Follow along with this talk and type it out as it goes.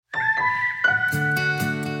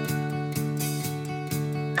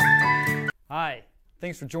Hi,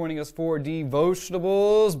 thanks for joining us for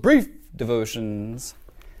Devotionables, brief devotions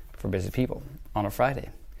for busy people on a Friday.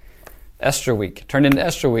 Esther Week, turned into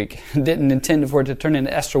Esther Week. Didn't intend for it to turn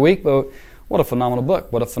into Esther Week, but what a phenomenal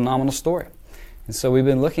book, what a phenomenal story. And so we've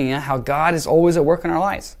been looking at how God is always at work in our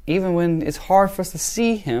lives, even when it's hard for us to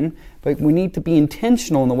see Him, but we need to be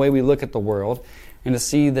intentional in the way we look at the world and to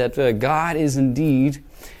see that God is indeed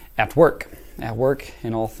at work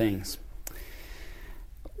in all things.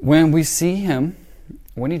 When we see Him,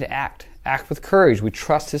 we need to act with courage. We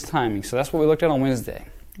trust His timing. So that's what we looked at on Wednesday.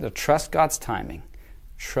 To trust God's timing.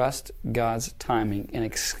 Trust God's timing and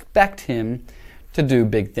expect Him to do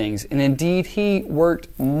big things. And indeed, He worked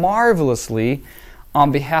marvelously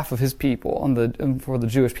on behalf of His people, for the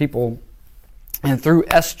Jewish people, and through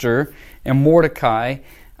Esther and Mordecai,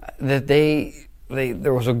 that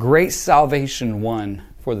there was a great salvation won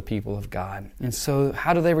for the people of God. And so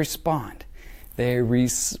how do they respond? They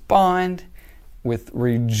respond with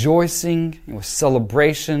rejoicing and with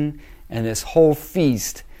celebration, and this whole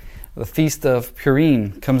feast, the Feast of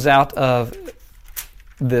Purim, comes out of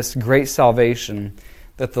this great salvation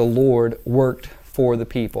that the Lord worked for the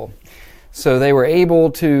people. So they were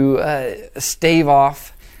able to stave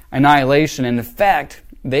off annihilation, and in fact,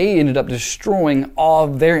 they ended up destroying all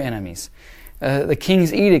of their enemies. The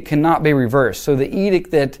king's edict cannot be reversed. So the edict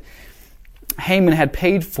that Haman had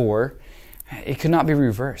paid for, it could not be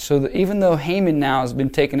reversed. So even though Haman now has been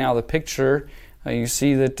taken out of the picture, you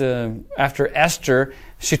see that after Esther,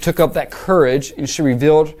 she took up that courage and she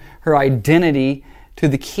revealed her identity to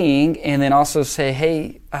the king, and then also say,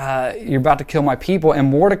 hey, you're about to kill my people, and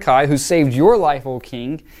Mordecai, who saved your life, O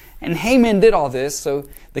king. And Haman did all this, so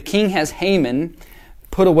the king has Haman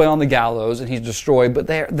put away on the gallows and he's destroyed, but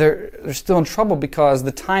they're still in trouble because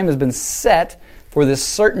the time has been set for this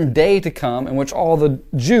certain day to come in which all the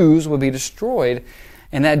Jews would be destroyed.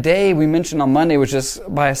 And that day, we mentioned on Monday, was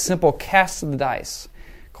just by a simple cast of the dice.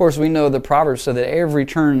 Of course, we know the Proverbs said that every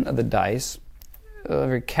turn of the dice,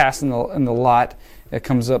 every cast in the lot that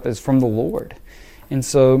comes up is from the Lord. And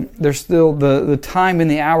so there's still the time in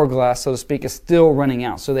the hourglass, so to speak, is still running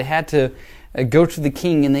out. So they had to go to the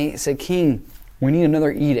king and they said, King, we need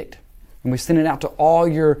another edict. And we send it out to all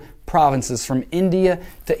your provinces from India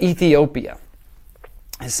to Ethiopia.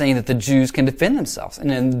 It's saying that the Jews can defend themselves.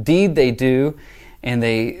 And indeed they do. And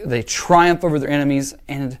they triumph over their enemies.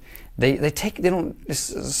 And they don't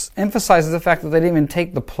emphasize the fact that they didn't even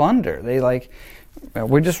take the plunder.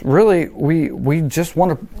 We just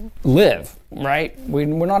want to live, right? We're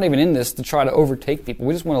not even in this to try to overtake people.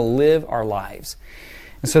 We just want to live our lives.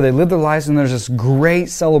 And so they live their lives, and there's this great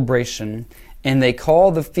celebration. And they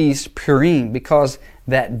call the feast Purim because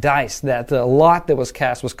that dice, that the lot that was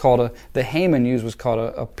cast was called the Haman used was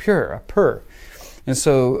called a pur. And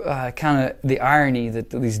so kind of the irony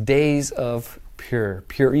that these days of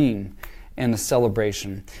Purim and the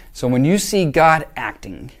celebration. So when you see God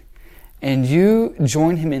acting and you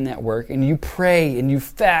join Him in that work and you pray and you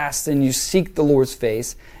fast and you seek the Lord's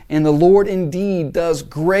face, and the Lord indeed does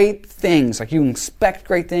great things, like you expect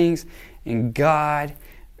great things, and God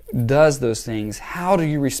does those things, how do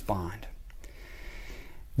you respond?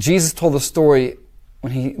 Jesus told the story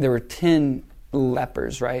when there were 10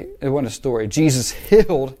 lepers, right? It wasn't a story. Jesus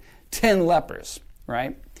healed 10 lepers,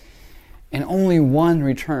 right? And only one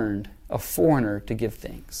returned, a foreigner, to give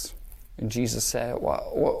thanks. And Jesus said,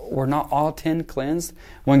 well, were not all 10 cleansed?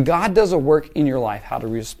 When God does a work in your life, how do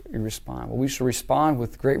we respond? Well, we should respond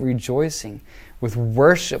with great rejoicing, with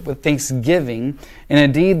worship, with thanksgiving. And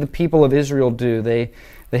indeed, the people of Israel do. They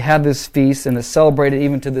had this feast, and they celebrate it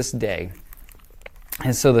even to this day.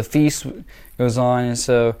 And so the feast goes on, and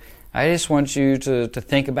so I just want you to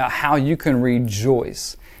think about how you can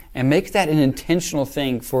rejoice and make that an intentional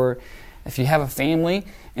thing. For if you have a family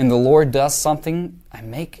and the Lord does something,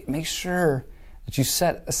 make sure that you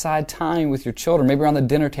set aside time with your children, maybe around the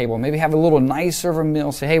dinner table, maybe have a little nicer of a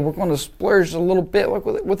meal. Say, hey, we're going to splurge a little bit, like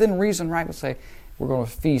within reason, right? But say, we're going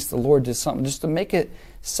to feast. The Lord did something, just to make it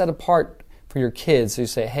set apart for your kids who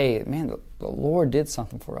say, hey, man, the Lord did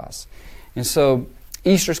something for us. And so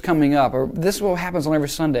Easter's coming up, or this is what happens on every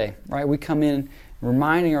Sunday, right? We come in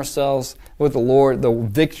reminding ourselves with the Lord, the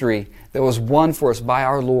victory that was won for us by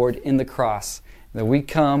our Lord in the cross. That we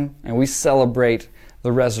come and we celebrate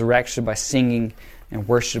the resurrection by singing and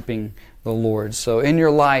worshiping the Lord. So in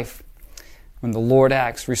your life, when the Lord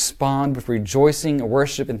acts, respond with rejoicing,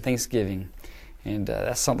 worship, and thanksgiving. And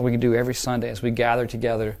that's something we can do every Sunday as we gather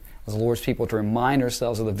together as the Lord's people to remind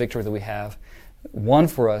ourselves of the victory that we have won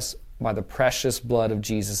for us by the precious blood of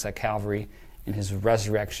Jesus at Calvary and His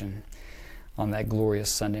resurrection on that glorious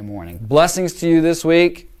Sunday morning. Blessings to you this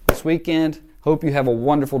weekend. Hope you have a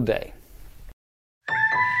wonderful day.